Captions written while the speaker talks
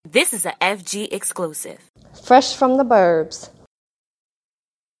This is a FG exclusive. Fresh from the burbs.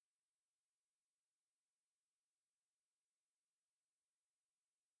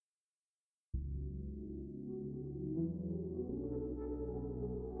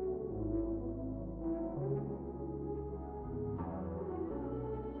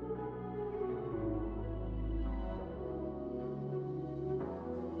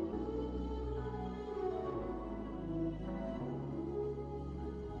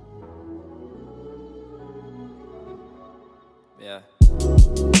 Yeah.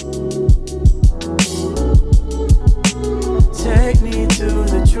 Take me to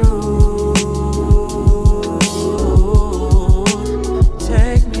the truth.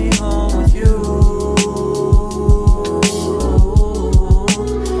 Take me home with you.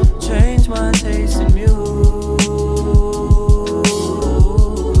 Change my taste in you.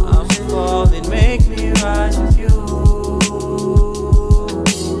 I'm falling, make me rise with you.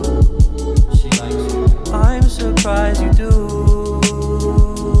 She likes you. I'm surprised you do.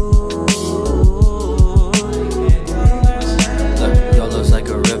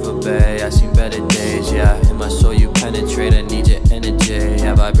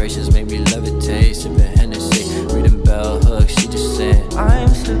 Vibrations make me levitate, sipping Hennessy, reading bell hooks, she just saying I'm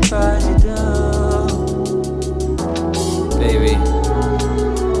surprised you do. Baby,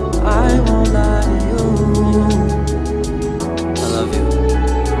 I won't lie to you, I love you.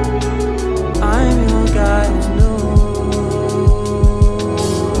 I'm your guy who's new.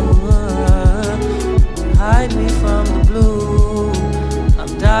 Hide me from the blue,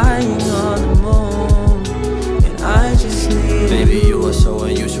 I'm dying on the moon, and I just need baby, you are so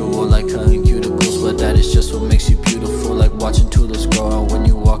unusual, like cutting cuticles, but that is just what makes you beautiful, like watching tulips grow. And when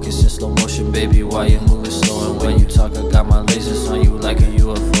you walk, it's in slow motion, baby. Why you moving slow? And when you talk, I got my lasers on you like a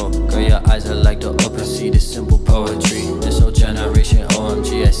UFO. Girl, your eyes are like the open sea, this simple poetry. This whole generation,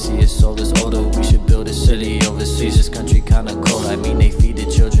 OMG, I see his soul is older. We should build a city overseas. This country kinda cold. I mean, they feed the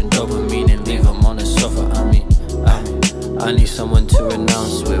children dopamine and leave them on the sofa. I need someone to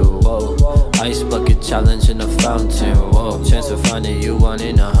renounce with, whoa. Ice bucket challenge in the fountain, whoa. Chance of finding you 1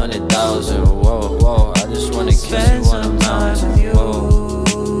 in 100,000, whoa, whoa. I just wanna kiss you on a mountain, whoa.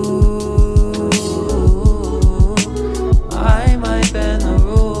 I might bend the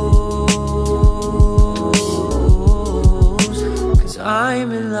rules, 'cause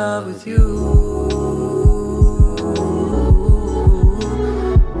I'm in love with you.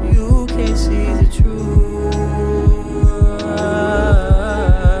 You can't see the truth.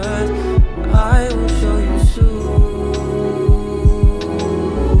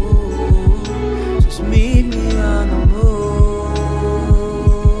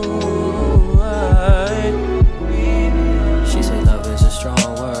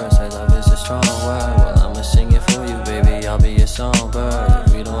 Songbird.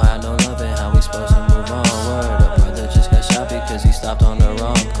 If we don't have no loving, how we supposed to move onward? A brother just got shot because he stopped on the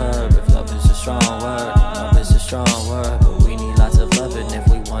wrong curb. If love is a strong word, love is a strong word, but we need lots of loving if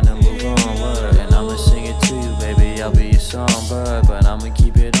we wanna move onward. And I'ma sing it to you, baby, I'll be your songbird, but I'ma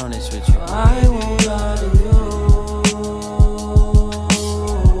keep it honest with you. I won't lie to you.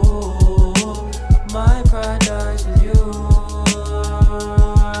 My pride dies with you.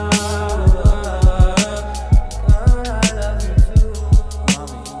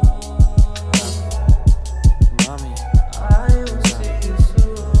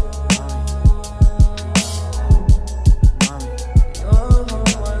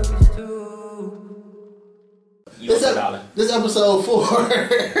 This episode 4.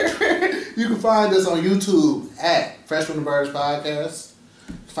 You can find us on YouTube at Fresh from the Burbs Podcast.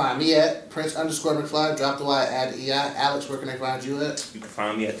 Find me at Prince_McFlei. Drop the Y, add the EI. Alex, where can they find you at? You can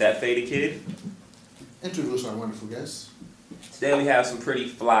find me at That Faded Kid. Introduce our wonderful guests. Today we have some pretty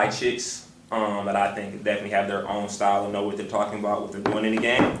fly chicks that I think definitely have their own style and know what they're talking about, what they're doing in the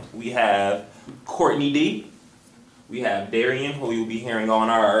game. We have Courtney D. We have Darian, who you'll be hearing on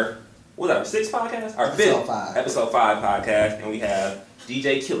our... What was that, our 6th podcast? Our Episode 5th. Episode 5 podcast. And we have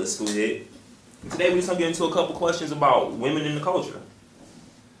DJ Killer Squid. Today we're just going to get into a couple questions about women in the culture.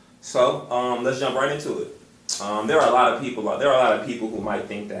 So, let's jump right into it. There are a lot of people who might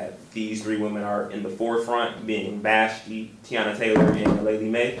think that these 3 women are in the forefront, being Vashti, Tiana Taylor, and Lady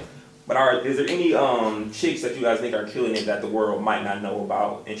May. But is there any chicks that you guys think are killing it that the world might not know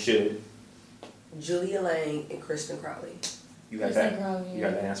about and should? Julia Lang and Kristen Crowley. You got that? You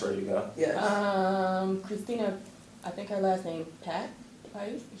got that answer ready to go? Yes. Christina, I think her last name Pat.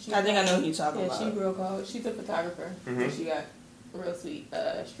 Right? I think I know who you're talking about. Yeah, she's real cool. She's a photographer. Mm-hmm. She got real sweet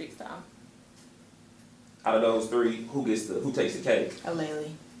street style. Out of those 3, who takes the cake?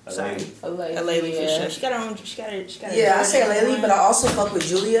 Aleli. Sorry. A Laylee for sure. She got her own. She got her. Yeah, I say Laylee, but I also fuck with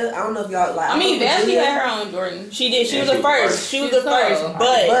Julia. I don't know if y'all like. I mean, fuck with Vanity Julia. had her own Jordan. She did. She was the first. She was the first.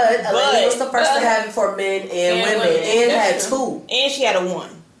 But Laylee was the first to have it for men and women, and had two. And she had a 1.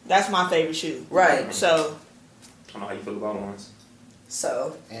 That's my favorite shoe. Right. So. I don't know how you feel about ones.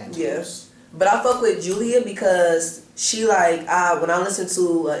 So And yes. But I fuck with Julia because she when I listened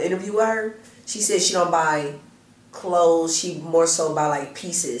to an interview with her, she said she don't buy clothes, she more so buy like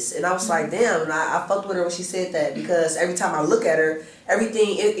pieces. And I was like, damn, and I fucked with her when she said that because every time I look at her,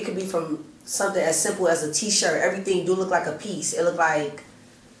 everything, it could be from something as simple as a t-shirt, everything do look like a piece. It look like,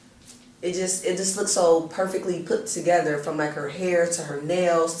 it just looks so perfectly put together, from like her hair to her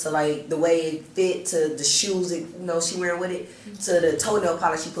nails to like the way it fit to the shoes that she wearing with it to the toenail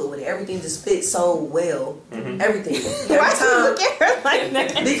polish she put with it. Everything just fits so well. Everything. Why do you look at her like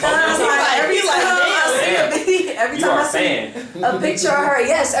that? Because every time I see a picture of her,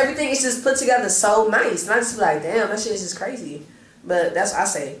 yes, everything is just put together so nice, and I just be like, damn, that shit is just crazy. But that's what I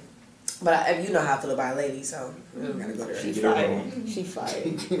say. But you know how I feel about a lady, so we don't gotta go there. She fired. She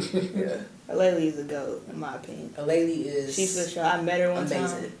fired. Yeah. A lady is a goat, in my opinion. A lady is. She's for sure. I met her one time.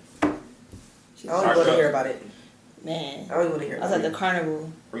 Amazing. I don't even want to hear about it. Man. I don't even want to hear I was about at the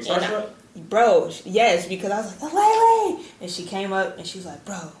carnival. Were you starstruck? Bro, yes, because I was like, Lele! And she came up and she was like,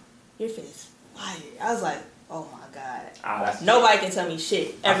 bro, your fit is fire. I was like, oh my God. Nobody can tell me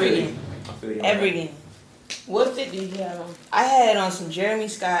shit ever again. Ever again. What fit did you have on? I had on some Jeremy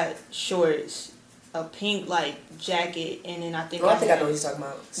Scott shorts, a pink jacket, and then I think I think I know what you're talking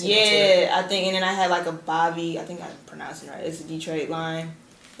about. Yeah, I think, and then I had like a Bobby. I think I'm pronouncing it right. It's a Detroit line.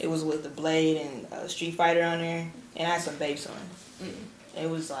 It was with the Blade and Street Fighter on there, and I had some Babes on. It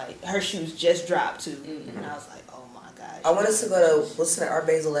was like her shoes just dropped too, and I was like, oh my gosh. I wanted to go to listen to Art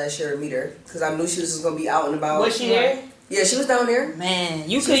Basel last year and meet her because I knew she was gonna be out and about. Was she there? Yeah, she was down there. Man,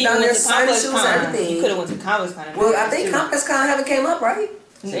 you could have went to CompexCon. You could have went to CompexCon. Well, I think CompexCon haven't came up, right?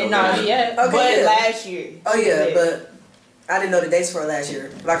 Not yet. Okay, but last year. Oh yeah, but I didn't know the dates for last year.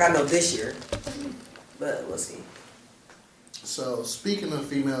 Like I know this year, but we'll see. So speaking of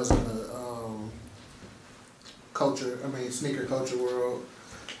females in the sneaker culture world,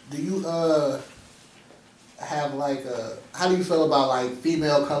 do you have like how do you feel about like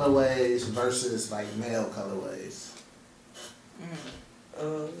female colorways versus like male colorways?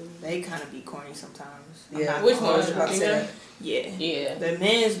 They kind of be corny sometimes. Yeah. Which one? Yeah. The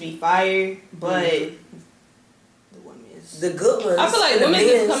men's be fire, but the women's. The good ones. I feel like women's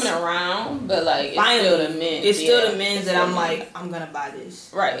is coming around, but like it's still the men. It's still the men's that I'm like, I'm gonna buy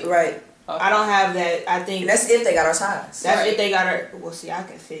this. Right. Okay. I don't have that. I think and that's if they got our size. That's if they got our. Well, see, I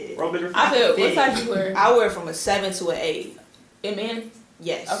can fit it. I feel. What size you wear? I wear from a 7 to an 8. In men?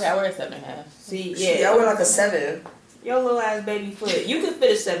 Yes. Okay, I wear a 7.5. See, I wear like a 7. Your little ass baby foot. You could fit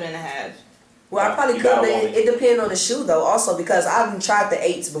a 7.5. Well, I probably could, but it depends on the shoe though. Also, because I've tried the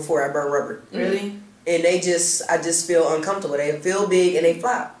 8s before I burn rubber. Really? And I just feel uncomfortable. They feel big and they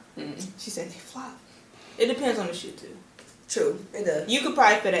flop. She said they flop. It depends on the shoe too. True, it does. You could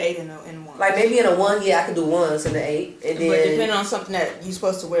probably fit an 8 in a 1. Like maybe in a 1, I could do 1s in the 8, and then. But depending on something that you're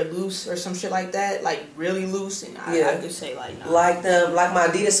supposed to wear loose or some shit like that, like really loose, and I could say like no. Like my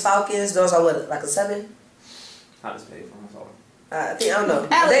Adidas Falcons, those are what, like a 7. I just paid for them. I don't know.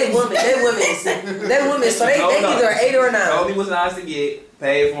 They women, so they either an 8 or a 9. Told me what's nice to get,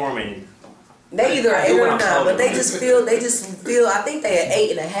 paid for them, and they either an 8 or a 9, but they just feel. I think they an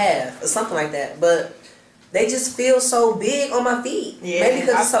 8.5 or something like that, but. They just feel so big on my feet. Yeah, maybe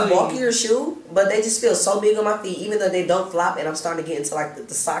because it's a bulkier shoe, but they just feel so big on my feet, even though they don't flop. And I'm starting to get into like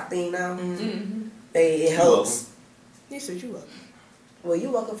the sock thing now. It helps. You said you welcome. Well, you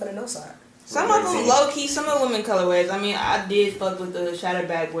welcome for the no sock. Some of them low key, some of women colorways. I mean, I did fuck with the shadow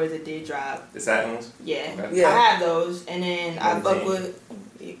backboards that did drop. The satin ones? Yeah. Okay. Yeah. I have those, and then I fuck with.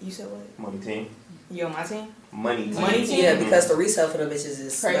 You said what? Money team. You on my team? Money team. Yeah, because the resale for the bitches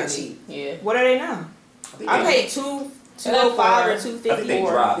is crazy. not cheap. Yeah. What are they now? I paid $205 or $254. I think they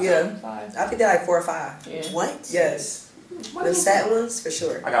dropped. Yeah, I think they're like 4 or 5. Yeah. What? Yes, the satin ones for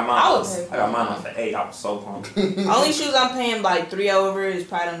sure. I got mine on for 8. I was so pumped. Only shoes I'm paying like 3 over is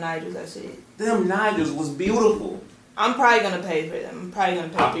probably them Nigels. That's it. Them Nigels was beautiful. I'm probably gonna pay for them. I'm probably gonna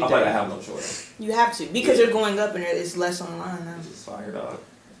pay $3. I probably have no choice. You have to because they're going up and it's less online now. It's fire, dog.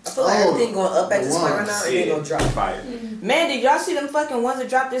 I feel like everything going up at this point right now, and they gonna drop. Fire. Man, did y'all see them fucking ones that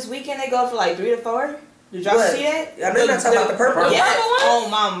dropped this weekend? They go for like 3 to 4. Did y'all see that? I know you're not talking about the purple. Yeah. Oh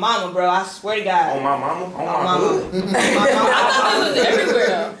my mama, bro! I swear to God. On my mama. On my mama. I thought it was everywhere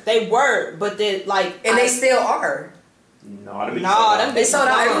though. They were, but they like. And they still are. No, them they sold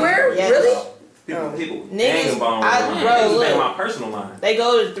out everywhere. Yes. Really? People Niggas, bang on my personal line. They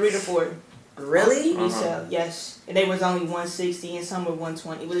go to 3 to 4. Really? Resale, yes. And they was only 160 and some were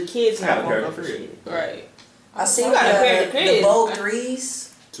 120. But the kids not gonna go for shit. Right. I seen the Vogue 3s.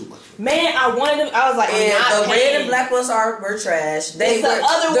 Too much. Man, I wanted them. I was like, and I'm not the paying. red and black ones were trash. They the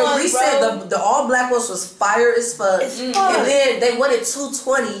other ones, bro. The all black ones was fire as fuck. It's fun. And then they wanted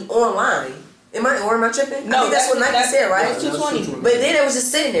 220 online. Am I tripping? No, I think that's what Nike said, right? That's 220. But then it was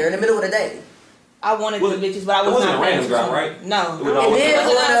just sitting there in the middle of the day. I wanted the bitches, but I was not paying. It wasn't a random drop, right? No. And then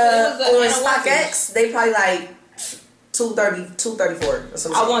on on StockX, they probably like 230, 234 or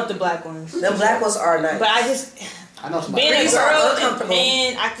something. I want the black ones. The black ones are nice. But I just I know somebody. being a These are girl uncomfortable. and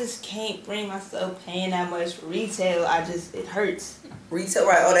paying, I just can't bring myself paying that much for retail. It hurts. Retail,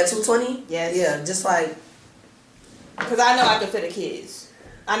 right? Oh, that 220? Yes. Yeah, just like. Because I know I could fit the kids.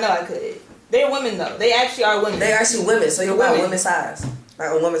 I know I could. They're women though. They actually are women. They actually women, so you're about women's size. Like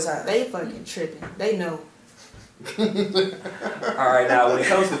on women's size. They fucking tripping. They know. All right, now when it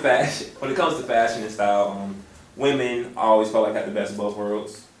comes to fashion and style, women always felt like have the best of both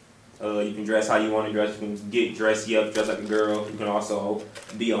worlds. You can dress how you want to dress. You can get dressy up, dress like a girl. You can also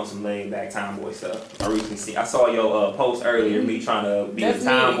be on some laid back tomboy stuff. I saw your post earlier, me trying to be a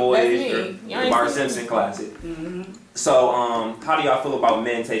tomboyish or Bart Simpson classic. So, how do y'all feel about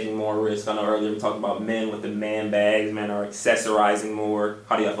men taking more risks? I know earlier we talked about men with the man bags. Men are accessorizing more.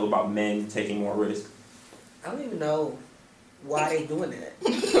 How do y'all feel about men taking more risks? I don't even know why they doing that.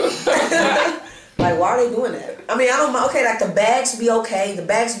 Like, why are they doing that? I mean, I don't know. Okay, like the bags be okay. The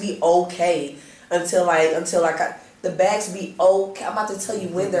bags be okay until the bags be okay. I'm about to tell you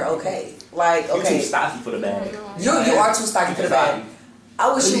when they're okay. Like, okay. You're too stocky for the bag. You are too stocky for the bag.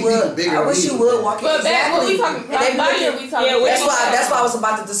 I wish you would walk in. But exactly. what we talking about? That's what I was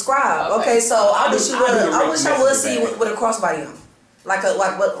about to describe. Okay, so I wish I would see you with a crossbody on. Like with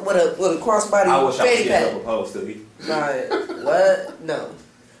a crossbody I wish fanny I pack. would propose to you. Right. What? No.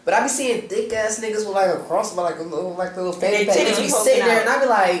 But I be seeing thick ass niggas with like a crossbody, like a little fanny pack. They be sitting there and I be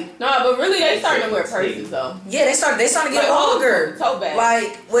like, no, but really they starting to wear purses though. Yeah, they starting to get longer. Toe bag.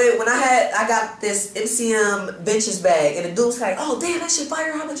 Like when I got this MCM Ventures bag and the dude's like, oh damn, that shit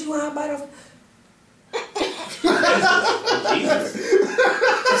fire. How much you want to buy it off? I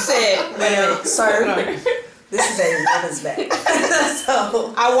said, well, sir, this is a woman's bag.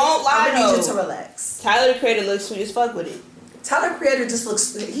 So I won't lie I need you though. to relax. Tyler the Creator looks sweet as fuck with it. Tyler Creator just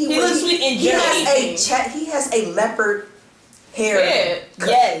looks. He looks sweet in general. He has a leopard hair. Yeah.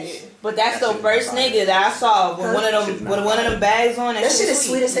 Yes. But that's the first nigga that I saw with one of them bags on. That shit is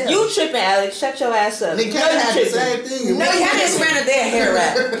sweet as hell. You tripping, Alex? Shut your ass up. Nick Cannon had the same thing. No, Nick Cannon's wearing a dead hair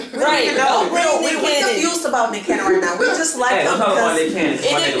wrap. Right. We're confused about Nick Cannon right now. We just like him because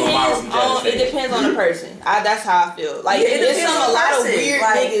it depends on the person. That's how I feel. Like there's a lot of weird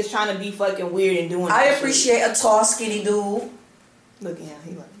niggas trying to be fucking weird and doing. I appreciate a tall, skinny dude. Look at him.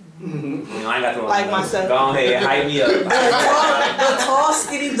 He like. Mm-hmm. I ain't got to like myself. Go ahead, hype me up. The tall,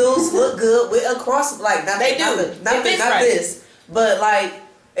 skinny dudes look good with a cross. Like not this, but like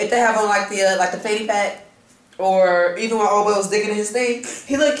if they have on like the fanny pack, or even when Obo was digging in his thing,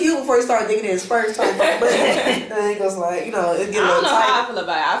 he looked cute before he started digging in his first time. But then he goes like, it get a little tight. I don't know how I feel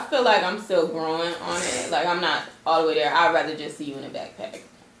about it. I feel like I'm still growing on it. Like I'm not all the way there. I'd rather just see you in a backpack.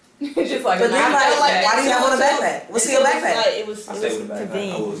 Just like, but then like, why do you have on a backpack? What's in your backpack? It was convenient. I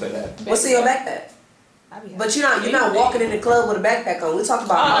will say that. What's in your backpack? But you're not walking in the club with a backpack on. We talk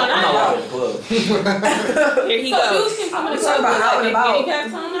about I'm not walking in the club. Here he goes. Dudes can come in the club with like fanny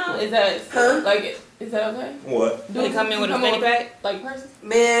packs on now. Is that like? Is that okay? What? Do they come in with a fanny pack? Like person?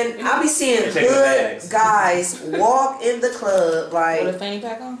 Man, I be seeing good guys walk in the club like with a fanny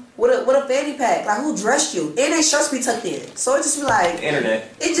pack on. With a fanny pack, like who dressed you? And they shirts be tucked in, so it just be like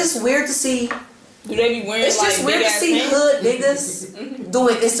internet. It's just weird to see. Do they be wearing? It's just weird to see hood niggas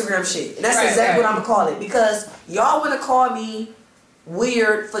doing Instagram shit. And that's exactly what I'm gonna call it, because y'all wanna call me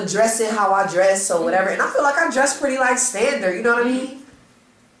weird for dressing how I dress or whatever, and I feel like I dress pretty like standard. You know what I mean?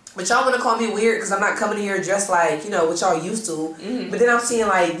 But y'all wanna call me weird because I'm not coming in here dressed like what y'all used to. But then I'm seeing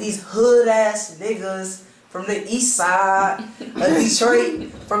like these hood ass niggas from the east side of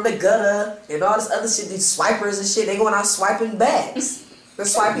Detroit, from the gutter, and all this other shit, these swipers and shit, they going out swiping bags. They're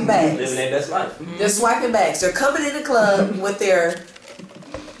swiping bags. Living their best life. They're swiping bags. They're coming in the club with their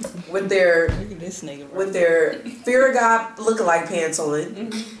Look at this nigga, bro. With their Fear of God lookalike pants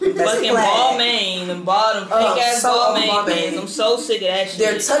on. Fucking ball main and bottom fake ass ball main pants. I'm so sick of that shit.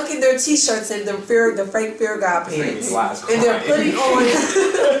 They're tucking their t-shirts in the fake Fear of God pants, and they're putting on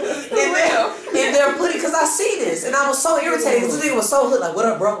and they're putting, because I see this, and I was so irritated. This nigga was so hood, like, what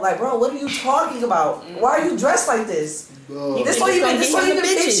up, bro? Like, bro, what are you talking about? Why are you dressed like this? This don't even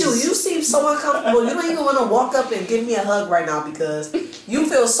fit you. You seem so uncomfortable. You don't even want to walk up and give me a hug right now because you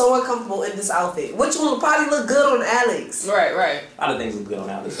feel so uncomfortable in this outfit. Which will probably look good on Alex. Right. A lot of things look good on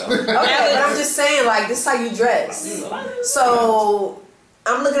Alex. So. Okay, but I'm just saying, like, this is how you dress. So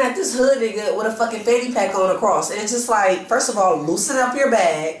I'm looking at this hood nigga with a fucking fanny pack on across, and it's just like, first of all, loosen up your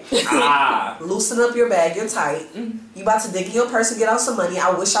bag. Loosen up your bag. You're tight. You about to dig in your purse and get out some money. I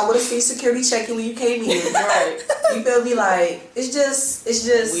wish I would have seen security checking when you came in. Right. You feel me? Like, it's just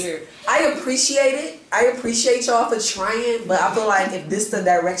weird. I appreciate it. I appreciate y'all for trying, but I feel like if this the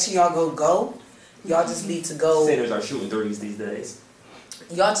direction y'all gonna go, y'all just need to go. Centers are shooting threes these days.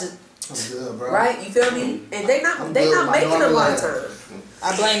 Y'all just I'm good, bro. right. You feel me? And they not making a lot of time.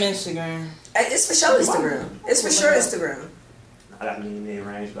 I blame Instagram. It's for sure Instagram. It's for sure Instagram. I got me in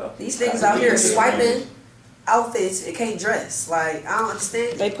mid-range though. These niggas out here swiping outfits and can't dress. Like, I don't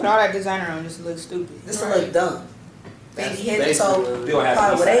understand. They put all that designer on just to look stupid. Just to look dumb. Baby head to toe.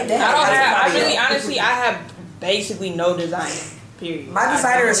 Honestly, I have basically no designer. Period. My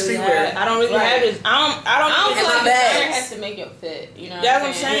designer is streetwear. I don't really have this. I don't feel like designer has to make it fit. You know. That's what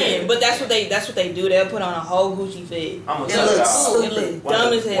I'm saying. But that's what they do. They'll put on a whole Gucci fit. I'm gonna tell y'all. It looks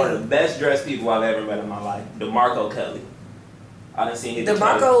dumb as hell. One of the best dressed people I've ever met in my life, DeMarco Kelly. I done seen his.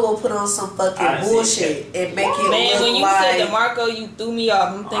 DeMarco will put on some fucking bullshit and make it look like. When you said DeMarco, you threw me off.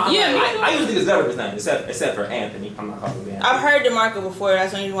 I'm thinking. I usually discover his name, except for Anthony. I'm not calling him Anthony. I've heard DeMarco before.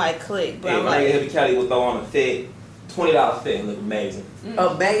 That's the only reason why I clicked. But I'm like, Heavy Kelly would throw on a fit, $20 fit, and look amazing.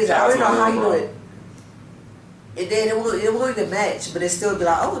 Amazing. I don't know how you do it. And then it won't even match, but it still be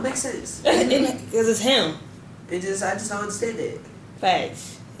like, oh, it makes sense. Because it's him. I just don't understand it.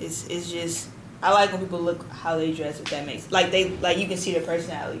 Facts. It's just. I like when people look how they dress. If that makes you can see their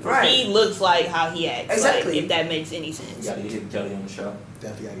personality. Right. He looks like how he acts. Exactly. Like, if that makes any sense. You gotta get Kelly on the show.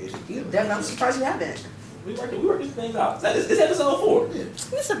 Definitely gotta get you. Definitely. I'm surprised you haven't. We work these things out. It's episode 4. Yeah.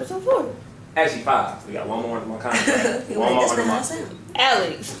 This episode 4. Actually 5. We got one more under my contract. One more under my.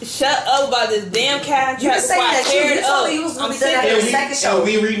 Alex, shut up about this damn contract. You been saying that you told me you was gonna be done after the second show.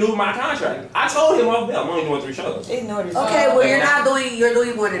 We renewed my contract. I told him I'm only doing 3 shows. Ignore this. Okay, well you're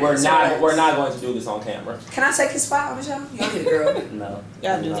doing more than this. We're not going to do this on camera. Can I take his spot on the show? You don't need a girl. No.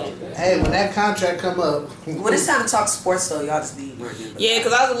 Y'all do that. Hey, when that contract come up. When it's time to talk sports though, y'all just need more. Yeah,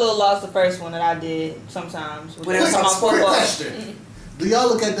 because I was a little lost the first one that I did sometimes. When it was on Quick question. Do y'all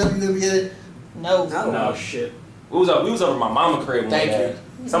look at WNBA? No. Shit. We was over my mama crib one day.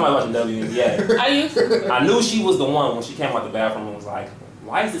 Somebody watching WNBA. I knew she was the one when she came out the bathroom and was like,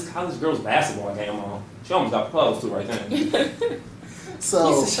 "Why is this college girls basketball game on?" She almost got proposed to right then.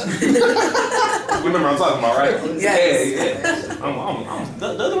 So remember what I'm talking about, right? Yes. Yeah. I'm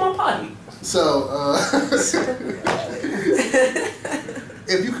those are my potty. So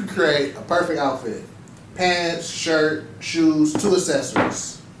if you could create a perfect outfit, pants, shirt, shoes, 2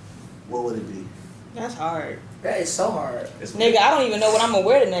 accessories, what would it be? That's hard. That is so hard. Nigga, I don't even know what I'm gonna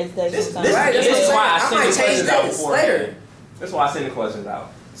wear the next day. This is why I send the questions out before. Later. That's why I send the questions out.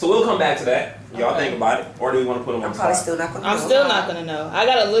 So we'll come back to that. Y'all think about it, or do we want to put them on the spot? I'm still not gonna know. I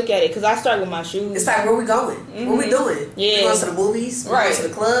gotta look at it because I start with my shoes. It's like, where we going? What we doing? Yeah. We going to the movies? We going to the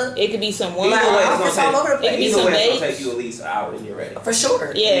club? It could be some Either way, it's gonna take you at least an hour to get ready. For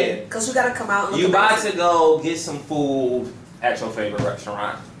sure. Yeah. Because we gotta come out. You about to go get some food at your favorite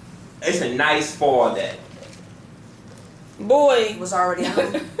restaurant. It's a nice fall day. Boy was already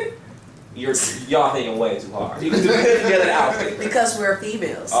out. Y'all thinking way too hard. You can do it together outfit. Because we're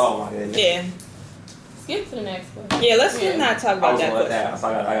females. Oh my goodness. Yeah. Skip to the next one. Yeah, let's not talk about that.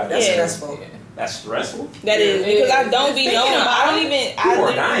 That's stressful. That's stressful. That is because I don't be knowing. I don't even. People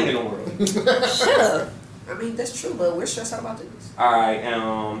are dying in the world. Shut up. I mean, that's true, but we're stressed out about this. All right.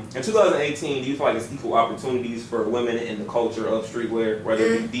 In 2018, do you feel like it's equal opportunities for women in the culture of streetwear, whether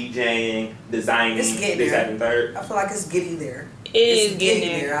it be DJing, designing, this, that, and third? I feel like it's getting there. It is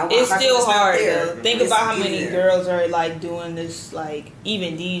getting there. It's still hard though. Think about how many girls are like doing this, like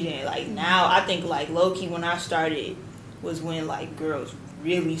even DJing. Like now, I think like low key when I started was when like girls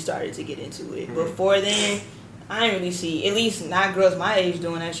really started to get into it. Before then, I didn't really see, at least not girls my age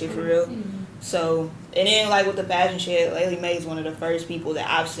doing that shit for real. So, and then like with the fashion shit, Laylee May is one of the first people that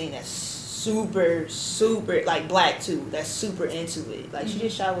I've seen that's super like black too. That's super into it. Like she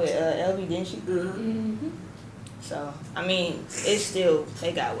just shot with LV, didn't she? So I mean, it's still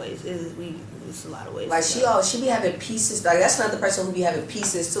they got ways. It's a lot of ways. Like she be having pieces. Like that's another person who be having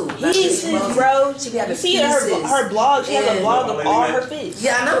pieces too. Pieces, bro. She be having pieces. Her blog. She has a blog of all her fits.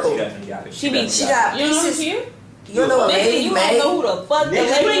 Yeah, I know. She got pieces. You know who's here? You know Lady May? You don't know who the fuck the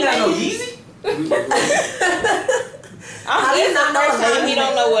Lady May got no Yeezy? How do you not know a lady? He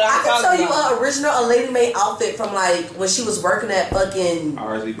don't know what I'm I can talking tell about. you an original a lady made outfit from like when she was working at fucking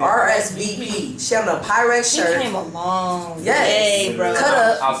RSVP. She had on a Pyrex She shirt. came a long Yes. way, bro. Cut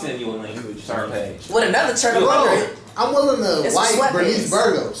up I'll send you a link to your start page. with another shirt under it. I'm willing to It's like sweatpants. Bernice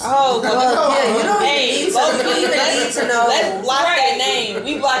Burgos. Oh, Well, yeah, you don't even need to know. Let's block that name.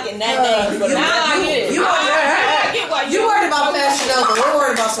 We blocking that name. But You- now I get it. You You worried about fashion Nova. We're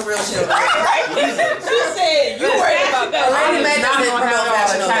worried about some real shit. She said you worried about A lady made Not that gonna promote have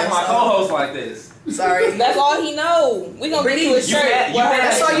fashion y'all attack my Nova. co-host like this. Sorry. That's all he know. We gonna get you a shirt.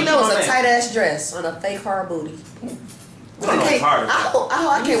 That's all you know is a tight ass dress on a fake hard booty.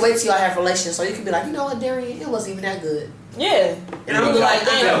 I can't wait till y'all have relations so you can be like, you know what, Darian, it wasn't even that good. Yeah. And I'm gonna be like,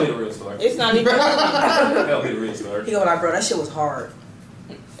 Tell me damn. the real story. It's not even. Tell me the real story. He go like, bro, that shit was hard.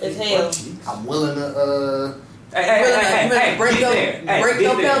 It's hell. I'm willing to Hey, break get there. Hey, break get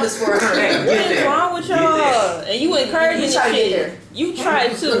your there. pelvis for her. Hey, What get is there. wrong with Get y'all? there. And you encouraging You this try to get shit. there. You try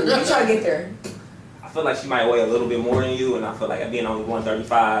too. You try to get there. I feel like she might weigh a little bit more than you, and I feel like being only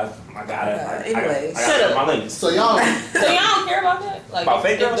 135, I gotta Anyways. shut up. My limits. So y'all, So y'all don't care about that? Like About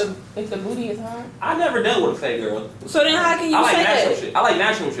fake if girls? if the booty is hard? I never dealt with a fake girl. So then how can you I like say natural that? chicks. I like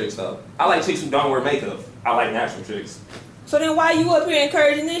natural chicks though. I like chicks who don't wear makeup. I like natural chicks. So then why you up here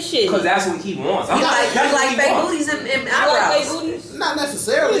encouraging this shit? Because that's what he wants. You like fake wants. booties and You like eyebrows. fake booties? not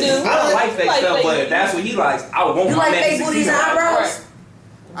necessarily. You do. I don't like fake Like stuff, fake but if booties. that's what he likes, I would want You my like man fake to booties and succeed. eyebrows?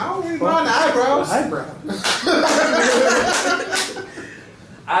 I don't even mind the eyebrows.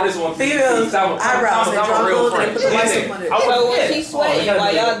 I just want Females, eyebrows, they I'm draw a real clothes and friend. they put the lights Yeah. up on it. I So would- when yeah. she's sweating Oh,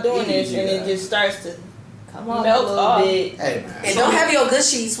 while you gotta y'all doing do this, that. and it just starts to come on a Melt little off. bit. Hey man. And don't have your good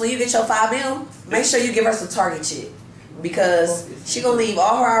sheets when you get your 5M. Make sure you give her some Target shit. Because she gonna leave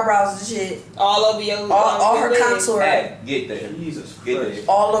all her eyebrows and shit All over your all her leg. contour Hey, get there. Jesus, get there.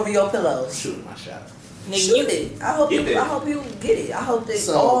 all over your pillows. Shooting my shot. Nigga, Shoot you it. I hope Get you there. get it. I hope that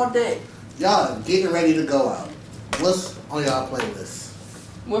So- all day. Y'all getting ready to go out. What's on y'all playlist?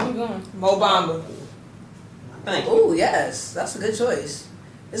 Where we going? Mo Bamba. Thank you. Oh yes, that's a good choice.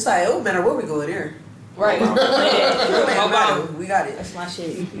 It's like it don't matter where we going here. Right. It don't Mo matter. Bamba. We got it. That's my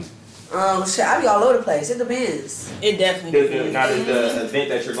shit. Shit, I be all over the place. It depends. It definitely is. Now, is the event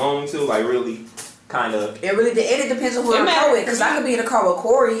that you're going to like really kind of? It really and it depends on who It I'm in a car matters with. Because to me. I could be in a car with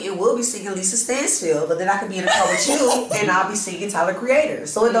Corey and we'll be singing Lisa Stansfield, but then I could be in a car with you and I'll be singing Tyler Creator.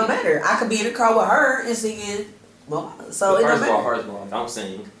 So it don't matter. I could be in a car with her and singing. Well, so it don't First of all, matter. don't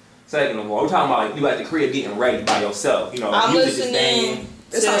sing. Second of all, we're talking about like you at the crib getting ready by yourself. You know, I'm music is listening. banging.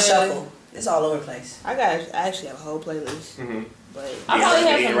 It's on shuffle. It's all over the place. I actually have a whole playlist, Mm-hmm. but I Yeah, probably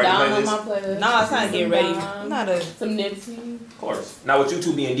getting have some ready down on playlist. my playlist. no, it's not getting ready. Some I'm not a. Some Nipsey. Of course. Now, with you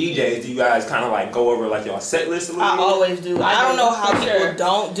two being DJs, do you guys kind of like go over like your set list a little I bit? always do. I don't know how For people sure.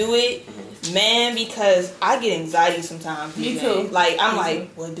 don't do it, man. Because I get anxiety sometimes. Me DJing. too. Like I'm Me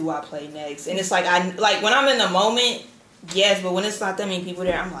like, what do I play next? And it's like when I'm in the moment, yes. But when it's not that many people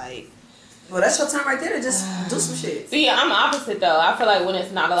there, I'm like, Well, that's your time right there to just do some shit. See, I'm opposite though. I feel like when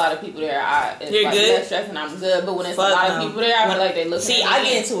it's not a lot of people there, it's You're like good? less stress and I'm good. But when it's Fuck a lot no. of people there, I When- feel like they look. see, I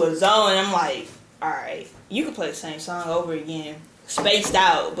get into a zone and I'm like, all right, you can play the same song over again, spaced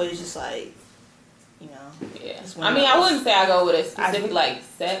out, but it's just like, you know. Yeah. That's when I mean, I wouldn't say I go with a specific like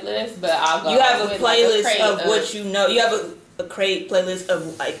set list, but I'll go. You have a with, playlist like, a crate of what you know. You have a crate playlist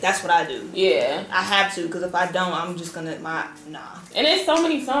of like that's what I do. Yeah. I have to because if I don't, I'm just gonna nah. And there's so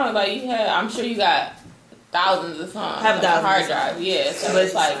many songs. Like you have, I'm sure you got thousands of songs. I have on thousands hard of drive. songs. Yeah. So But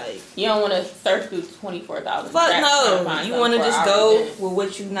it's like you don't want to search through 24,000. Fuck tracks trying to no. find You something want to for just our go event. with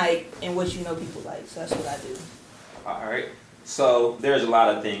what you like and what you know people like. So that's what I do. All right. So there's a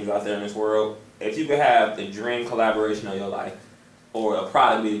lot of things out there in this world. If you could have the dream collaboration of your life, or a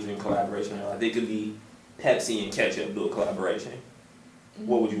product be the dream collaboration of your life, it could be Pepsi and ketchup do a collaboration.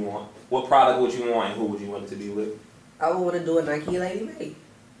 What would you want? What product would you want, and who would you want it to be with? I would want to do a Nike Lady May.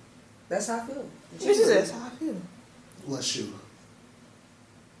 That's how I feel. This is that's how I feel. What shoe?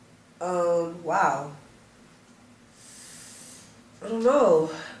 Wow. I don't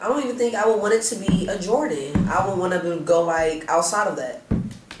know. I don't even think I would want it to be a Jordan. I would want to go like outside of that.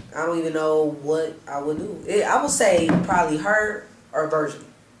 I don't even know what I would do. I would say probably her or Virgin.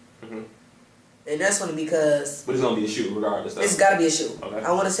 Mhm. And that's only because But it's gonna be a shoe, regardless. it's got to be a shoe. Okay.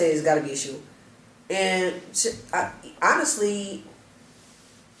 I want to say it's got to be a shoe. And honestly,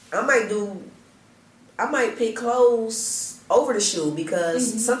 I might pick clothes over the shoe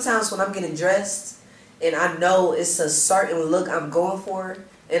because sometimes when I'm getting dressed and I know it's a certain look I'm going for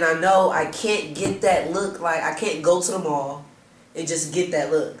and I know I can't get that look, like I can't go to the mall and just get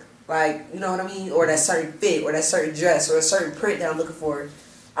that look. Like, you know what I mean? Or that certain fit or that certain dress or a certain print that I'm looking for.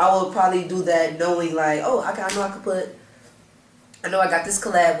 I would probably do that knowing like, oh, I know I got this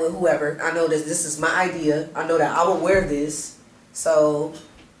collab with whoever. I know that this is my idea. I know that I will wear this. So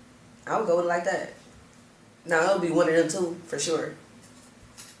I would go with it like that. Now it'll be one of them too, for sure.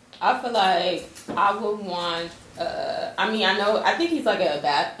 I feel like I would want. I think he's like an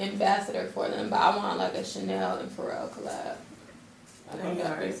ambassador for them, but I want like a Chanel and Pharrell collab. I think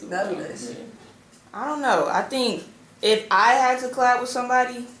that'd be nice. I don't know. I think if I had to collab with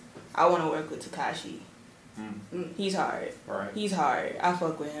somebody, I want to work with Tekashi. He's hard. Right. He's hard. I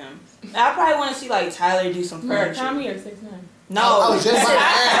fuck with him. I probably want to see like Tyler do some furniture. Tommy or 6ix9ine? No. I was just about to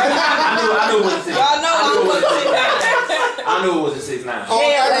ask. I knew it was 6ix9ine. Y'all know I fuck with 6ix9ine. I knew it was a 6ix9ine. Oh, you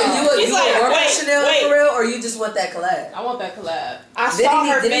would work wait, with Chanel wait. for real, or you just want that collab? I want that collab. I saw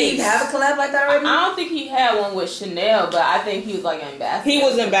her Did face. he have a collab like that already? I don't think he had one with Chanel, but I think he was like an ambassador. He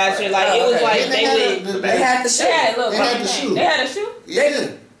was ambassador. Like it was okay. like Didn't they would. They had the shoe. They had, look, They had the shoe. They had a shoe?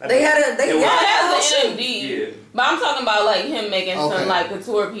 Yeah. They had a Yeah, whole that's shoe. an MD. Yeah. But I'm talking about like him making Okay. some like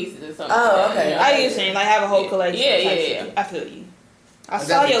couture pieces or something. Oh, like that, okay. you know? I get saying like have a whole collection. Yeah, type yeah, shit. yeah. I feel you. I I saw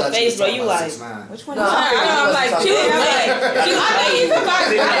definitely your thought you face, was bro. talking You about like 6ix9ine. which one? No, is I that? figured I'm like, she was like, I think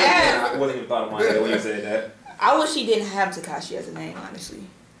somebody I wasn't even thought of my head when you said that. I wish she didn't have Tekashi as a name, honestly.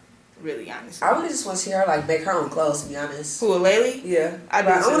 Really, honestly. I really just want to see her like make her own clothes. To be honest. Who, Laylee? Yeah, I do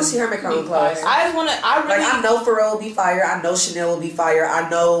I want too. to see her make her own clothes. I just want to. I really. Like I know Pharrell will be fire. I know Chanel will be fire. I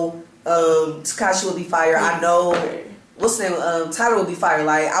know Tekashi will be fire. I know what's the name? Tyler will be fire.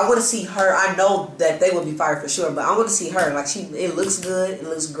 Like I want to see her. I know that they will be fire for sure. But I want to see her. Like it looks good. It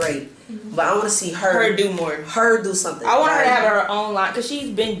looks great. But I want to see her do more. Her do something. I want her to Like, have her own line because she's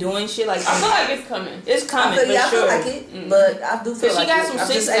been doing shit like. I feel like it's coming. It's coming for I feel sure. like it, but I do feel Cause like she got it. some I'm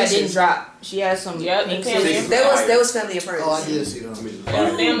sixes just that didn't anxious. drop. She has some. Yep, pink the family sixes. They was family and friends. Oh, I did see them.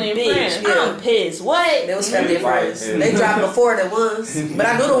 Family and friends. Bitch, I'm pissed. What? They was family and Right, friends. yeah. They dropped before the ones, but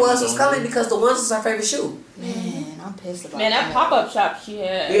I knew the ones was coming because the ones was our favorite shoe. Man, I'm pissed about Man, that pop up shop she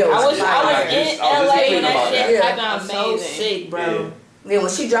had. Yeah, it was I was fire. in I was LA just when that thinking shit about happened. I'm so Amazing. sick, bro. Yeah,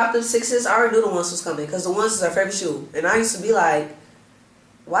 when she dropped them sixes, I already knew the ones was coming because the ones is our favorite shoe. And I used to be like,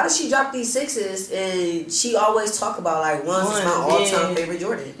 why does she drop these sixes? And she always talk about like ones is my all-time favorite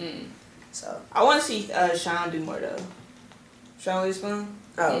Jordan. So. I want to see Sean do more though. Sean Witherspoon.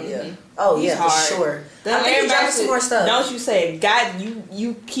 Oh yeah. Oh He's yeah, hard. for sure. Them I think Air he dropped Maxes, some more stuff. Don't you say, God,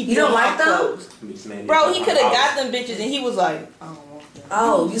 you keep You don't doing my like them? clothes. Bro, he could have got them bitches and he was like, I don't want them.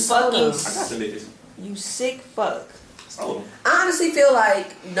 Oh, you sold them. I got some bitches. You sick fuck. Sold them. I honestly feel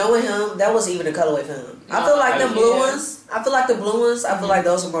like knowing him, that wasn't even a colorway for him. I feel like them blue ones. I feel like the blue ones. I feel like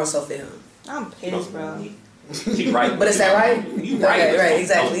those are more so for him. I'm pissed, bro. She right. But is that right? You right. Okay, right,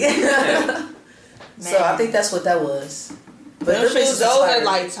 exactly. Yeah. So I think that's what that was. But Them them shoes, bitches those fire. are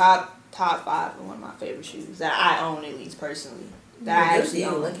like top 5 of one of my favorite shoes that I own at least personally. That I Good for actually you,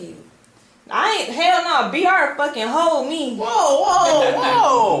 own. lucky you. I ain't, hell no, BR fucking hold me.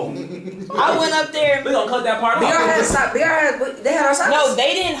 Whoa. I went up there. We gonna cut that part BR off. they had our size. No,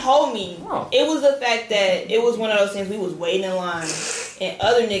 they didn't hold me. Oh. It was the fact that it was one of those things we was waiting in line and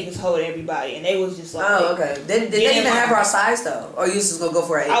other niggas hold everybody and they was just like, Oh, okay. Did they even have our size though? Or you was just gonna go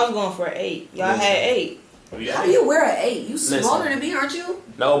for an 8? I was going for an 8. Y'all had 8. How do you wear an 8? You Listen. smaller than me, aren't you?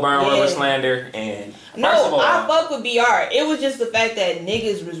 No burn, Yeah. rubber, slander, and No, first of all, I fuck with BR. It was just the fact that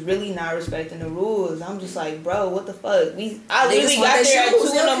niggas was really not respecting the rules. I'm just like, bro, what the fuck? I literally got there at 2 in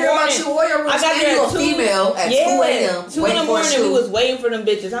the morning. I got there you at a 2 female at 2 a.m. 2 in the morning. We was waiting for them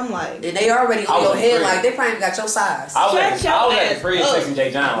bitches. I'm like, and they already I on was your head afraid. like they probably got your size. I was Shut your at ass the fridge up. texting Jay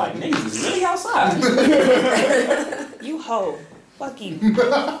John like, niggas is really outside. you hoe. Fuck you.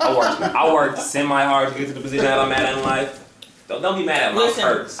 I worked semi-hard to get to the position that I'm at in life. Don't be mad at my Listen,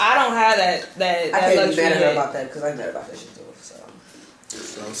 perks. I don't have that I can't be luxury mad at her yet. about that because I'm mad about that shit too. So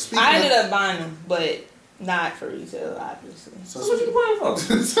I ended up buying them, but not for resale, obviously. So what you playing for?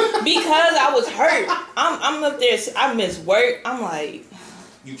 Because I was hurt. I'm up there. I missed work. I'm like,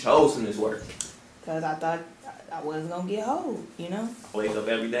 You chose from this work. because I thought I wasn't gonna get hold. You know. I wake up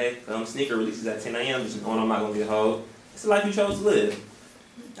every day. Sneaker releases at 10 a.m. just knowing I'm not gonna get hold. It's the life you chose to live.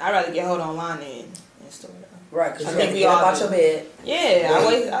 I'd rather get hold online than in store. right, because I you think have to we get up all out do. your bed. Yeah, I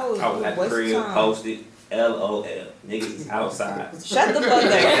was I was at the wasting crib, time. posted, LOL. Niggas is outside. Shut the fuck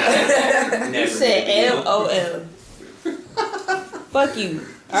up. Never You said LOL. Fuck you.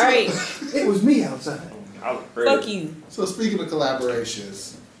 All right. It was me outside. I was Fuck you. So speaking of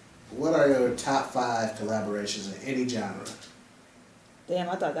collaborations, what are your top 5 collaborations in any genre? Damn,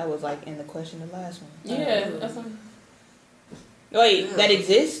 I thought that was like in the question the last one. Yeah, that's what Wait, that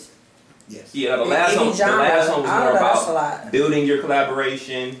exists? Yes. Yeah, the last one was I more don't know, that's a about lot. building your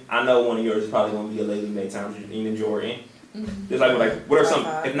collaboration. I know one of yours is probably gonna be a Lady May times in Jordan. Just like what are some,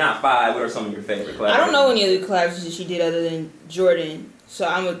 if not 5, what are some of your favorite collabs? I don't know any other collabs that she did other than Jordan, so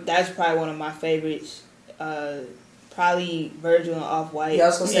that's probably one of my favorites. Probably Virgil and Off-White. Yeah, I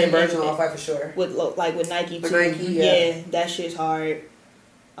was gonna say Virgil and Off-White for sure. With Nike too. Nike, yeah, that shit's hard.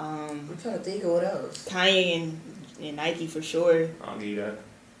 I'm trying to think of what else. Kanye and Nike for sure. I'll give you that.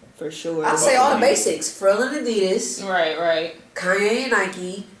 For sure. I'd say all the basics. Frill and Adidas. Right. Kanye and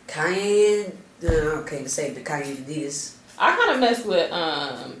Nike. Kanye and I can't even say the Kanye and Adidas. I kind of messed with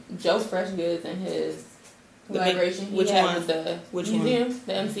Joe Freshgoods and his collaboration. Which one? With the museum,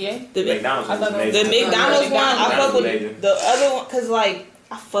 the MCA. The McDonald's one. The McDonald's one. I fuck with amazing. the other one because I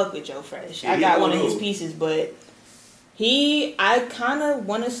fuck with Joe Fresh. Yeah, I got one of his pieces, but I kind of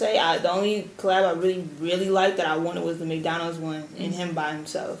want to say the only collab I really, really liked that I wanted was the McDonald's one and him by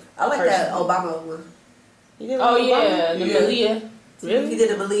himself. I like that Obama one. The Malia. Really? He did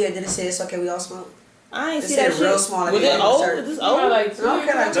the Malia and then it said, "It's okay, we all smoke." I ain't It see said that real shit. small. Was it old? Was this old? Like 2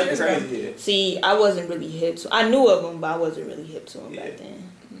 years ago. That's crazy. See, I wasn't really hip to. I knew of him, but I wasn't really hip to him back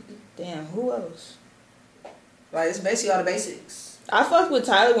then. Damn, who else? Like it's basically all the basics. I fucked with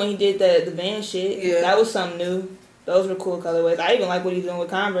Tyler when he did the van shit. Yeah, that was something new. Those were cool colorways. I even like what he's doing with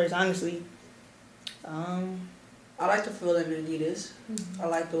Converse, honestly. I like the Frill and Adidas. I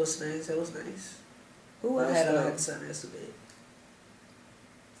like those things. It was nice. Who else? I had something else a bit.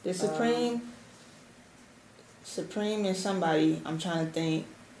 The Supreme and somebody. I'm trying to think.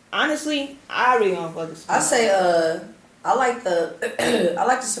 Honestly, I really don't fuck with Supreme. I say I like the I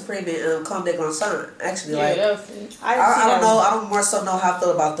like the Supreme and Comme des Grands. Actually, Yeah, like I don't know. I don't more so know how I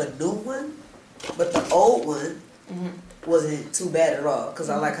feel about the new one, but the old one wasn't too bad at all because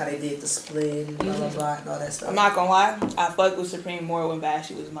I like how they did the split and blah blah blah and all that stuff. I'm not gonna lie. I fucked with Supreme more when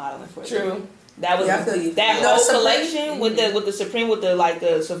Bashy was modeling for them. True. That was I feel you. That whole collection with the Supreme with the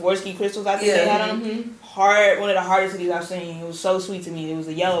Swarovski crystals I think they had on them. Hard, one of the hardest hoodies I've seen. It was so sweet to me. It was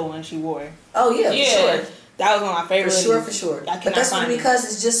the yellow one she wore. Oh yeah, for sure. That was one of my favorite. For sure. But that's because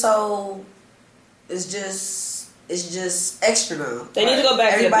it's just so. It's just extra now. They need to go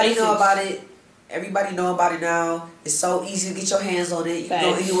back. Everybody know about it. Everybody know about it now. It's so easy to get your hands on it. You can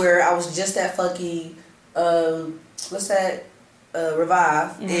go anywhere. I was just at fucking what's that?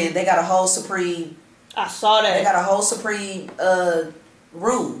 Revive, and they got a whole Supreme. I saw that. They got a whole Supreme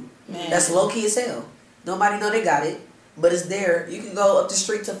room. Man. That's low key as hell. Nobody know they got it, but it's there. You can go up the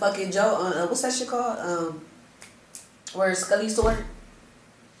street to fucking Joe. What's that shit called? Where Scully used to work.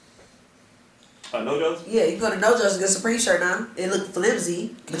 No-Joe's? Yeah, you can go to No-Joe's and get a Supreme shirt now. It look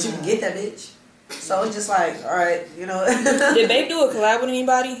flimsy, but you can get that bitch. So it's just like, all right, you know. Did Babe do a collab with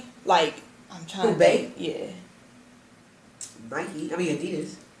anybody? Like, I'm trying to. Who, Babe? Yeah. Nike. I mean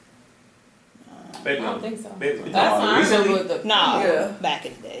Adidas. I don't think so. That's what I remember with the... Back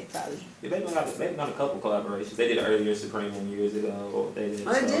in the day, probably. Yeah, they've done a couple collaborations. They did an earlier Supreme one years ago. Or they did.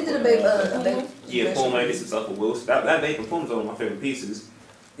 They did a Babe. Yeah, Puma. They did some stuff with Wilson. That Babe and Puma's one of my favorite pieces.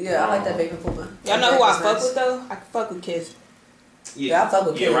 Yeah, I like that Babe and Puma. Y'all know who I fuck with though? I fuck with Kiss. Yeah, I fuck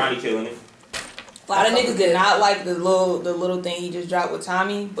with Kiss. Yeah, Ronnie killing it. A lot of niggas did not like the little thing he just dropped with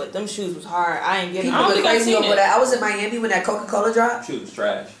Tommy, but them shoes was hard. I ain't getting. People went crazy over that. I was in Miami when that Coca-Cola dropped. Shoes was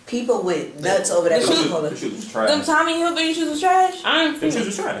trash. People went nuts over that Coca-Cola. The shoes was trash. Them Tommy Hilfiger shoes was trash. I ain't Them seen shoes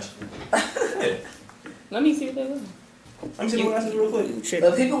was trash. Yeah. Let me see what they look. Let me see the glasses real quick.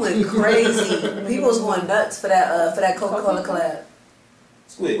 But people went crazy. People was going nuts for that Coca-Cola collab.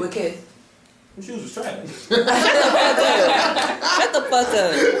 Squid. With Kid. Them shoes was trash. Shut the fuck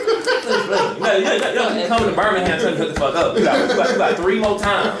up. You come to Birmingham and shut the fuck up. You got 3 more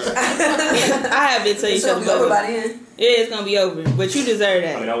times. I have been telling you something. It's gonna be over by the end. Yeah, it's gonna be over. But you deserve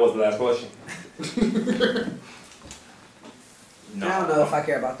that. I mean, that was the last question. No. I don't know if I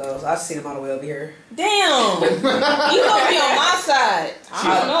care about those. I've seen them all the way over here. Damn! You gonna be on my side. I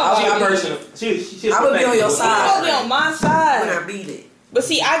would be on your side. You gonna be on my side. When I beat it. But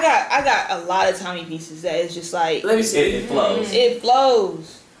see, I got a lot of Tommy pieces that is just like... Let me see. It flows. It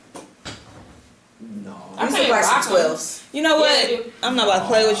flows. No. I think like some 12s. You know what? Yeah, I'm not about to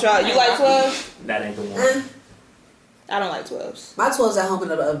play with y'all. You like 12s? That ain't the one. I don't like 12s. My 12s at home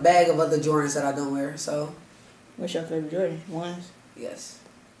in a bag of other Jordans that I don't wear, so... What's your favorite Jordan? Ones? Yes.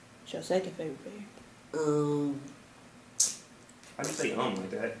 What's your second favorite pair? I just say like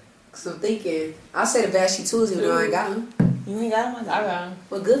that. Cause I'm thinking, I say the Bashy 2s even though I ain't got them. You ain't got them? I got them.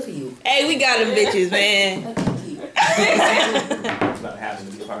 Well, good for you. Hey, we got them bitches, man. It's about to happen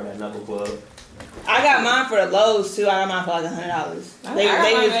to be a part of that knuckle club. I got mine for the lows too. I got mine for like $100. I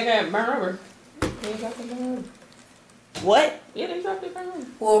got mine back at Burn Rubber. They dropped it Burn Rubber. What? Yeah, they dropped it Burn Rubber.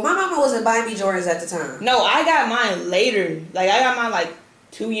 Well, my mama wasn't buying me Jordans at the time. No, I got mine later. Like I got mine like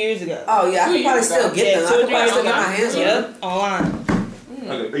 2 years ago. Oh yeah, I can probably still get them. I can probably still get my hands on them. Yep, online.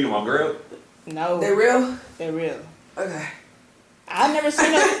 Okay, are you my girl? No. They real? They're real. Okay. I never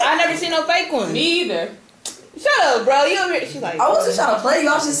seen no fake ones. Me either. Shut up, bro. You over here. She's like, I wasn't trying to play you.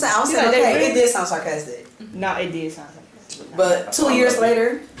 I was just saying. I was saying, like, okay, they it did sound sarcastic. No, it did sound like that. But 2 years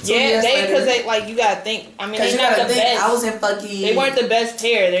later. Yeah, because they like you gotta think. I mean, they're not the best. I was in fucking. They weren't the best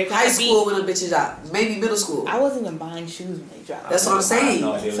pair. They're high school when the bitches dropped. Maybe middle school. I wasn't even buying shoes when they dropped. That's what I'm saying.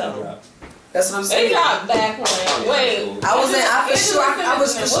 No idea when So- they dropped. That's what I'm They saying. dropped back when. Wait. I was in. I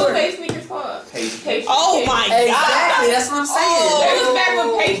was for sure. What face sneakers called? Pastry. Oh my god! Exactly. That's what I'm saying. It was back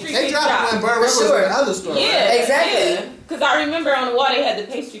when pastry They kicks dropped dropped. when Bird Rivers sure. was in the other store. Yeah, Exactly. Because I remember on the wall they had the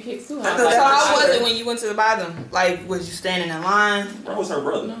pastry kicks too. I Huh? thought Like, So that how was was sure. it when you went to buy them? Like, was you standing in line? Bro was her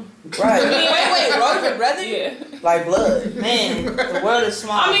brother. Right. Wait, Rose, your brother? yeah. Like blood. Man, the world is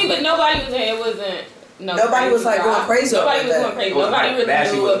small. I mean, but nobody was in. It wasn't. No, Nobody was, like, going crazy Nobody over was that. going crazy. It was Nobody like really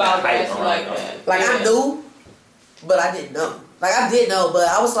Bashy knew was about hype Bashy around like us. that. Like Yeah. I knew, but I didn't know. Like I did know, but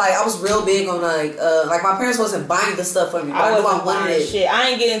I was real big on like my parents wasn't buying the stuff for me. But I knew I wasn't wanted buying it. shit. I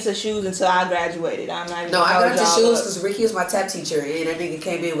ain't get into shoes until I graduated. I'm not even No, I got into college shoes all because Ricky was my tap teacher, and that nigga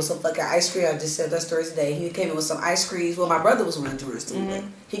came in with some fucking ice cream. I just said that story today. He came in with some ice creams. Well, my brother was wearing Jordans too, but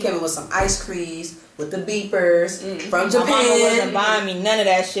he came in with some ice creams with the beepers from My mama wasn't Japan. buying me none of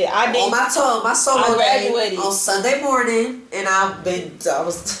that shit. I didn't. On my toe, my solo I day graduated. on Sunday morning, and I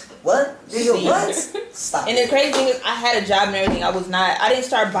was what? Nigga, See. what? Stop. And the crazy thing is, I had a job and everything. I didn't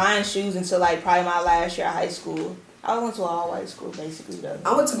start buying shoes until like probably my last year of high school. I went to an all-white school basically though.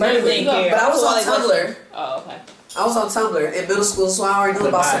 I went to Really Berkeley, didn't care. but I was on That's all it Tumblr. Oh, okay. I was on Tumblr in middle school, so I already knew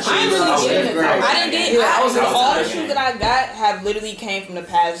about some I shit. didn't really get into that. I didn't get. Yeah, I was in all the the shoes that I got have literally came from the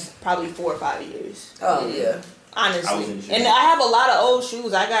past probably 4 or 5 years. Oh yeah. I was in Honestly, shoes. and I have a lot of old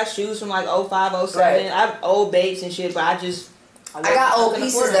shoes. I got shoes from like 05, 07. Right. I have old Bapes and shit, but I got old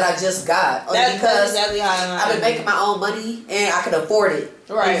pieces that I just got only That's because exactly how I've been making my own money and I could afford it.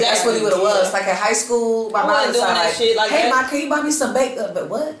 Right. That's really what it was. Like in high school, my I mom wasn't was doing that like, shit like "Hey, that. ma, can you buy me some baked?" But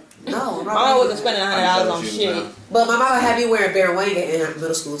what? No, I'm not My mom gonna wasn't do spending that. $100 on shit. But my mama had me wearing Bear Wang in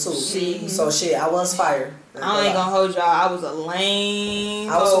middle school too. See. So shit, I was fire. I ain't gonna hold y'all. I was a lame.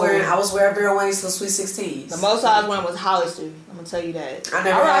 I was hoe. wearing Bear Wangs till Sweet 16s. The most I was wearing was Hollister. I'm gonna tell you that. I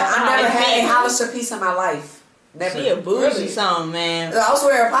never had a Hollister piece in my life. Never. She a bougie Really? something, man. I was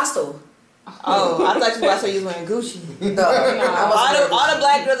wearing Apostle. Oh, I thought you were about to say you was wearing Gucci. No, I wasn't wearing All the Gucci.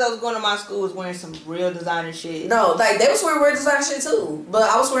 black girls that was going to my school was wearing some real designer shit. No, like they was wearing weird designer shit too. But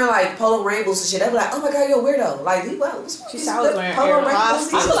I was wearing like polo rainbows and shit. They be like, "Oh my god, you're a weirdo." Like, what's She said I was wearing polo Air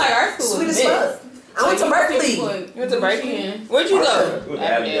rainbows? Force. I feel like our school Sweet was as mixed. fuck. I went to Berkeley. You went to Berkeley? Where'd you go? With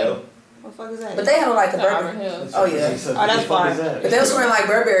Avondale. What the fuck is that? But they had on like the Auburn Burberry. Hills. Oh yeah. Oh, that's fine. But they was wearing like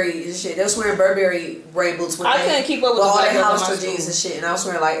Burberry and shit. They was wearing Burberry rain boots with I couldn't keep up with the all black their girls in my Hollister school. jeans and shit. And I was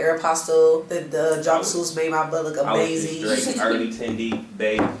wearing like Aeropostale. The jumpsuits made my butt look I was just amazing. straight early 10D,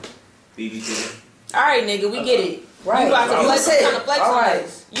 babe, BBC. All right, nigga, we get it. Right. You about to You flex, said- kind of flex all on right.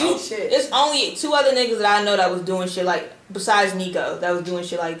 us. You, Oh, shit. It's only 2 other niggas that I know that was doing shit like, besides Nico, that was doing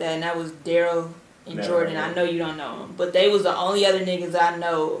shit like that, and that was Daryl and Never Jordan. heard of I know you don't know them, but they was the only other niggas I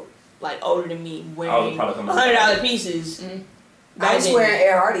know, like older than me, wearing probably coming $100 pieces. I was wearing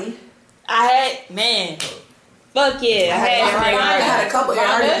Air Hardy. I had, man, fuck yeah, I had a couple Air I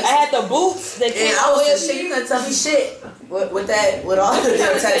Hardys. had the boots that And came I all the way was up just shit. You here. couldn't tell me shit with all the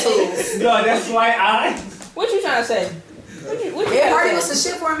damn tattoos. No, that's why I. What you trying to say? What you Air trying Hardy to was say?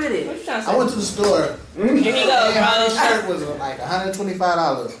 the shit for a minute. What you trying to say? I went to the store. Here he goes, Air Hardy bro. shirt was like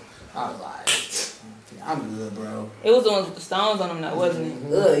 $125. I was like, I'm good, bro. It was the ones with the stones on them, though, wasn't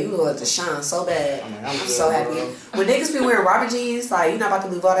it? Ugh, you look like to shine so bad. I'm I'm good, so happy. bro. When niggas be wearing Robert jeans, like, you're not about to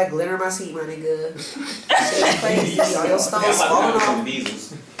leave all that glitter in my seat, my nigga. Shit crazy. All your stones falling off.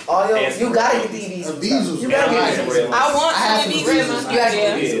 Diesels. All your, you gotta get these. Diesels. You gotta Man, I get like these. the red I want I have some of some these, reasons. You gotta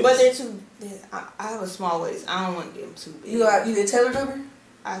get these. but they're too. I have a small waist. I don't want to get them too big. You need a Taylor number?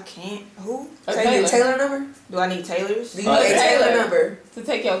 I can't. Who? A Can you get a Taylor. Taylor number? Do I need tailors? Do you need a Taylor. Taylor number? To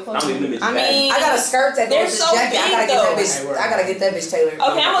take your clothes. I'm leaving them bitches I back. mean, I got a skirt that They're goes with so this jacket. I gotta big, get that though. bitch. I gotta get that bitch tailored.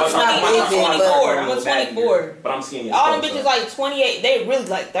 okay, I'm a It's not 20. big, I'm big, 24. but- I'm a 24. But I'm seeing All them bitches like 28. They really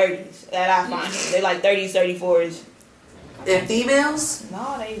like 30s. That I find. They like 30s, 34s. And females? No,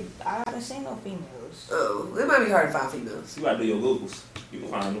 I haven't seen no females. Oh, it might be hard to find females. You gotta do your Googles. You can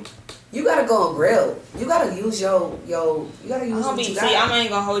find them. You gotta go on Grill. You gotta use you gotta use what you See, got. I ain't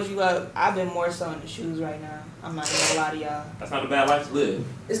gonna hold you up. I've been more so in the shoes right now. I'm not gonna lie to y'all. That's not a bad life to live.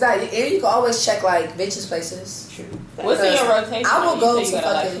 It's not, and you can always check like bitches places. True. What's in your rotation? I will You go say you to got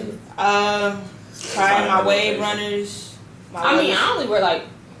a lot of fucking. shoes. Probably my wave runners. I mean, I only wear like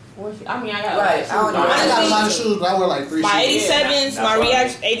I mean, I got Right, I don't know. I got a lot of Honestly, shoes, but I wear like 3 my shoes. 87s, Yeah, my that's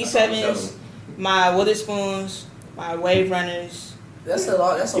React why I 87s, my Witherspoons, my Wave Runners. That's a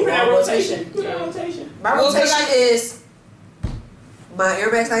lot. That's a You in long that rotation. rotation. You in that rotation. My Well, rotation like- is my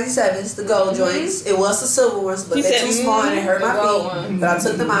Air Max 97s, the gold joints. It was the silver ones, but He they're said, too small and it hurt the my gold feet. ones. But I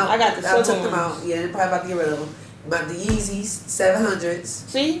took them out. I got the I took silver them out. ones. Yeah, they're probably about to get rid of them. But the Yeezys 700s.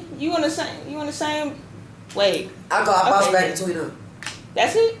 See, you on the same. Wait, I bounce Okay. back between them.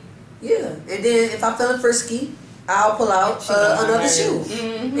 that's it. Yeah, and then if I'm feeling frisky, I'll pull out She got another my shoe.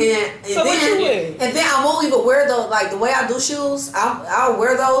 Mm-hmm. And So what you wear? And then I won't even wear those. Like the way I do shoes, I'll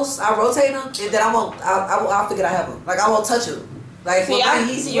wear those. I'll rotate them, and then I'll forget I have them. Like I won't touch them. Like See, when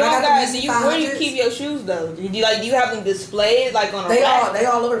my Yeezy, when I got the Yeezy where do you 500s, keep your shoes though? Do you have them displayed like on a they rack?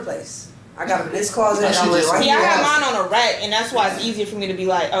 all over the place. I got them in this closet. I should I went just- right See, I here. have mine on a rack, and that's why it's easier for me to be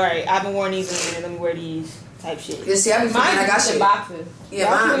like, all right, I haven't worn these in a minute. Let me wear these type shit. You see, I be forgetting I got Mine's in shit. boxes. Yeah,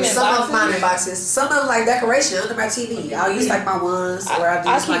 Y'all keep them mine. in Some of boxes? mine in boxes. Some of them like decoration under my TV. I'll use like my ones where I do.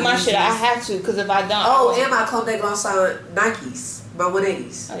 I keep my Yeezys. shit. I have to, because if I don't. Oh, and my Comme des Glaçons Nikes, my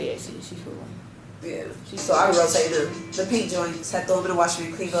 180s. Oh yeah, she's cool. Yeah. So I rotate them. The pink joints. Had to throw them in the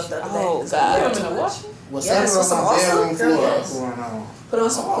washing machine, clean up the other day. Oh, It's God. like, Put them in the wash? What's Yes, up with some on my bedroom awesome floor? girls. Going on. Put on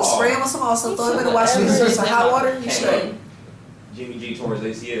some, spray them with some awesome, throw them in the washing machine, some hot water, you straight. Jimmy G towards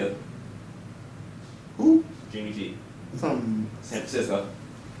ACL. Who? Jimmy G. From. San Francisco.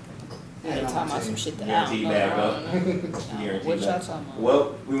 Talking about some shit that I Guaranteed don't bag know. up. Guaranteed What y'all bag. talking about?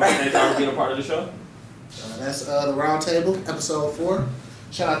 Well, we want to thank y'all for being a part of the show. That's the Roundtable, episode 4.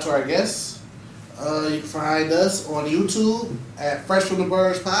 Shout out to our guests. You can find us on YouTube at Fresh from the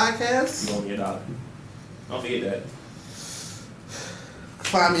Birds Podcast. You owe me $1. Don't forget that.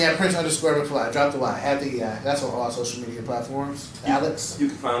 Find me at Prince_McFlei. Drop the Y. At the EI. That's on all social media platforms. Alex. You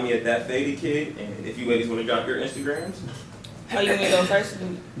can find me at That Faded Kid, and if you ladies want to drop your Instagrams, Oh, you want me to go first?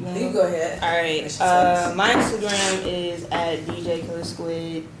 You can go ahead. All right. My Instagram is at DJ Killer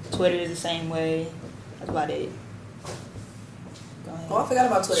Squid. Twitter is the same way. That's about it. Go ahead. Oh, I forgot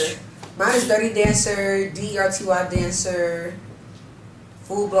about Twitter. Mine is Dirty Dancer, DRTY Dancer,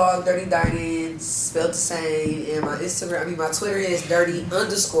 Food Blog, Dirty Dining, spelled the same. And my my Twitter is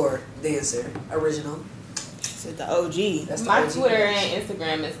Dirty_Dancer, original. It's the OG. That's the My OG Twitter page. and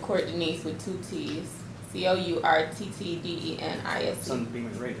Instagram is Court Denise with 2 T's. COURTTDENISE. Something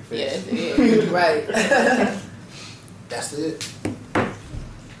being right in the Yes, face. it is. Right. That's it.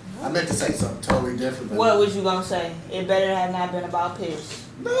 I meant to say something totally different. But What was you gonna say? It better have not been about piss.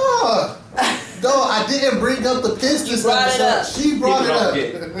 No, I didn't bring up the piss this brought it episode. up. She brought it up.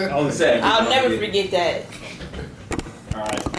 On the set. I'll never forget that. All right.